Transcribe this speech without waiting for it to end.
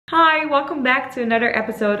Hi, welcome back to another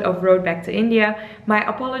episode of Road Back to India. My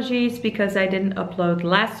apologies because I didn't upload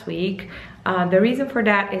last week. The reason for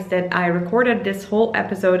that is that I recorded this whole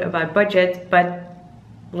episode about budget, but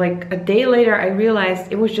like a day later I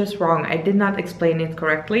realized it was just wrong. I did not explain it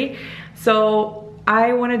correctly. So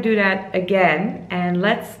I want to do that again, and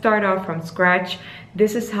let's start off from scratch.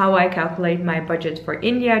 This is how I calculate my budget for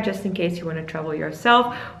India, just in case you want to travel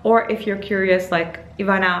yourself, or if you're curious like,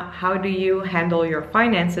 Ivana, how do you handle your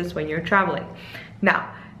finances when you're traveling?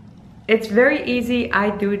 Now, it's very easy.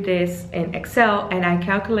 I do this in Excel and I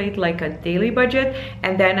calculate like a daily budget,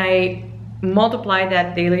 and then I multiply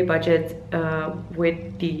that daily budget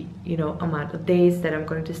with the amount of days that I'm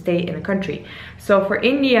going to stay in a country. So for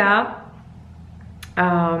India,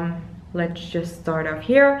 let's just start off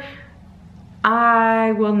here.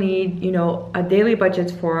 I will need, a daily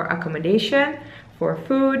budget for accommodation, for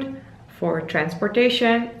food, for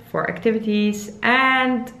transportation, for activities,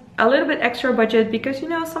 and a little bit extra budget because,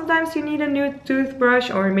 sometimes you need a new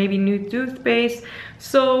toothbrush or maybe new toothpaste.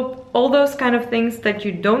 So all those kind of things that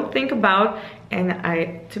you don't think about, and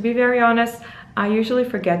to be very honest, I usually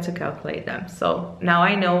forget to calculate them. So now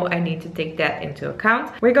I know I need to take that into account.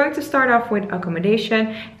 We're going to start off with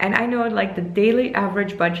accommodation, and I know like the daily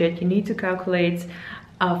average budget you need to calculate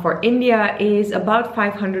for India is about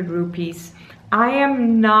 500 rupees. I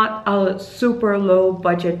am not a super low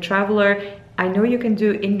budget traveler. I know you can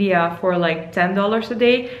do India for like $10 a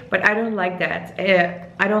day, but I don't like that.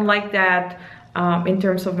 I don't like that in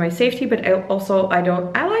terms of my safety, but I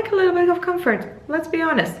like a little bit of comfort, let's be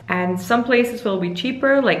honest. And some places will be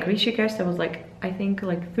cheaper, like Rishikesh, that was like, I think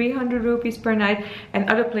like 300 rupees per night, and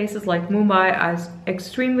other places like Mumbai are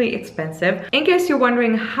extremely expensive. In case you're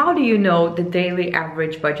wondering, how do you know the daily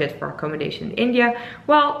average budget for accommodation in India?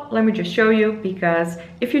 Well, let me just show you, because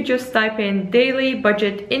if you just type in daily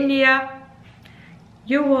budget India,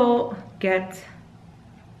 you will get,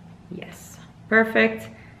 yes, perfect.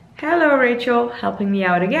 Hello Rachel, helping me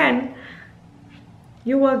out again.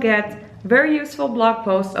 You will get very useful blog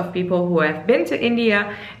posts of people who have been to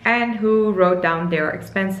India and who wrote down their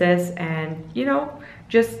expenses, and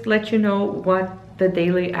just let you know what the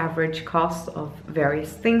daily average cost of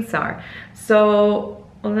various things are. So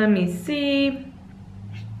let me see.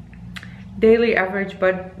 Daily average,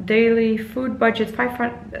 but daily food budget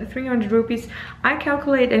 300 rupees. I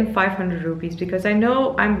calculate in 500 rupees because I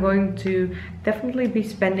know I'm going to definitely be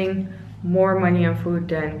spending more money on food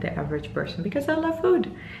than the average person, because I love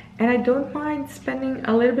food and I don't mind spending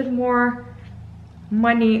a little bit more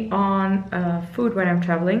money on food when I'm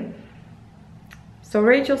traveling. So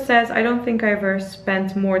Rachel says, I don't think I ever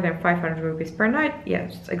spent more than 500 rupees per night.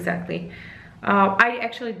 Yes, exactly. I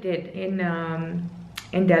actually did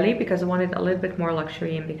in Delhi because I wanted a little bit more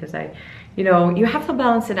luxury, and because you have to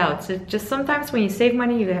balance it out. So just sometimes when you save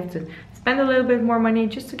money, you have to spend a little bit more money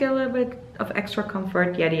just to get a little bit of extra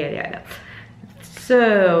comfort, yada yada yada.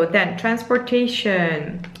 So then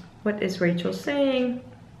transportation, what is Rachel saying?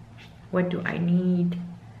 What do I need?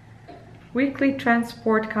 Weekly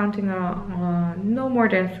transport, counting no more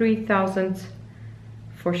than 3,000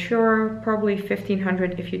 for sure, probably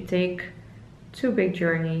 1,500 if you take 2 big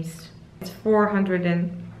journeys. It's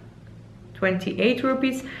 428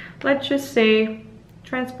 rupees. Let's just say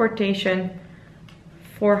transportation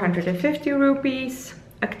 450 rupees.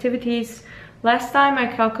 Activities, last time I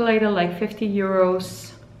calculated like 50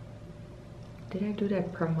 euros. Did I do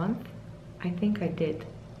that per month? I think I did.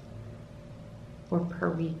 Or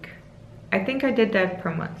per week. I think I did that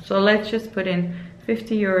per month. So let's just put in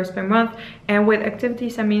 50 euros per month. And with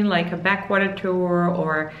activities, I mean like a backwater tour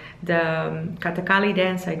or the Kathakali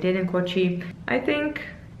dance I did in Kochi. I think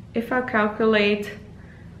if I calculate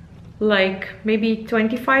like maybe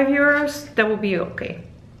 25 euros, that will be okay.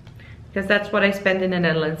 Because that's what I spend in the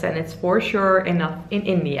Netherlands, and it's for sure enough in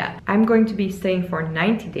India. I'm going to be staying for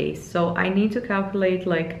 90 days. So I need to calculate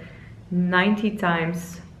like 90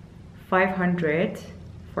 times 500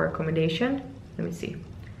 for accommodation. Let me see.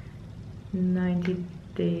 90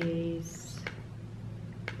 days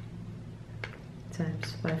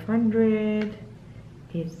times 500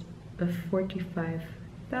 is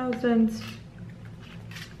 45,000,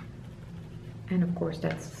 and of course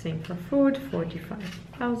that's the same for food.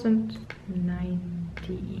 45,000,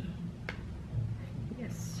 90,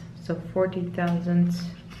 yes, so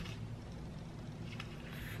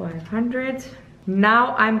 40,500.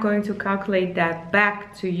 Now I'm going to calculate that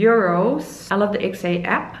back to euros. I love the XA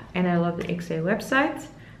app and I love the XA website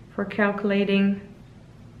for calculating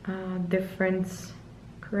different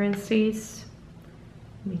currencies.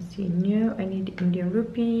 Let me see. No, I need Indian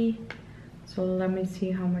rupee. So let me see,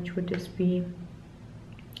 how much would this be?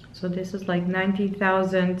 So this is like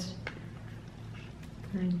 90,000.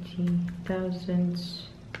 90,000.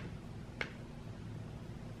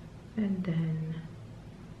 And then,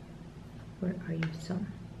 where are you, son?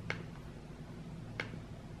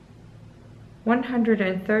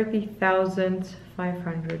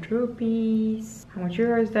 130,500 rupees. How much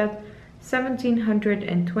euro is that?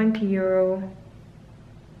 1,720 euro.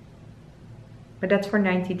 But that's for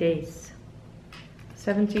 90 days.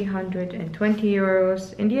 1,720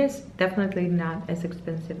 euros. India is definitely not as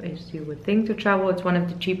expensive as you would think to travel. It's one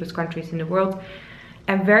of the cheapest countries in the world.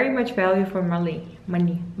 And very much value for money.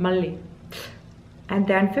 And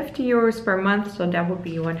then 50 euros per month. So that would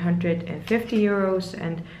be 150 euros.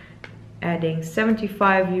 And adding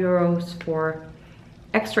 75 euros for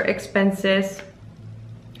extra expenses.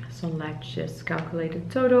 So let's just calculate the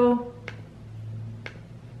total.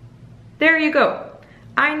 There you go.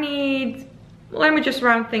 I need, let me just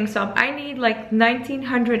round things up. I need like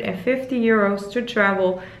 1,950 euros to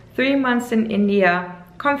travel 3 months in India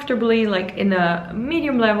comfortably, like in a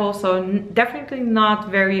medium level. So definitely not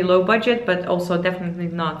very low budget, but also definitely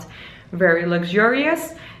not very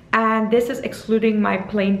luxurious. And this is excluding my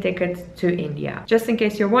plane ticket to India. Just in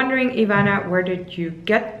case you're wondering, Ivana, where did you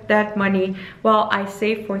get that money? Well, I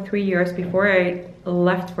saved for 3 years before I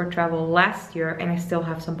left for travel last year, and I still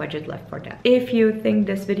have some budget left for that. If you think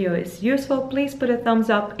this video is useful, please put a thumbs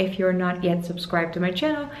up. If you're not yet subscribed to my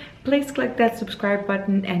channel, please click that subscribe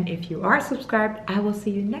button. And if you are subscribed, I will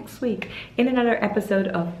see you next week in another episode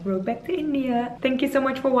of Road Back to India. Thank you so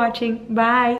much for watching. Bye.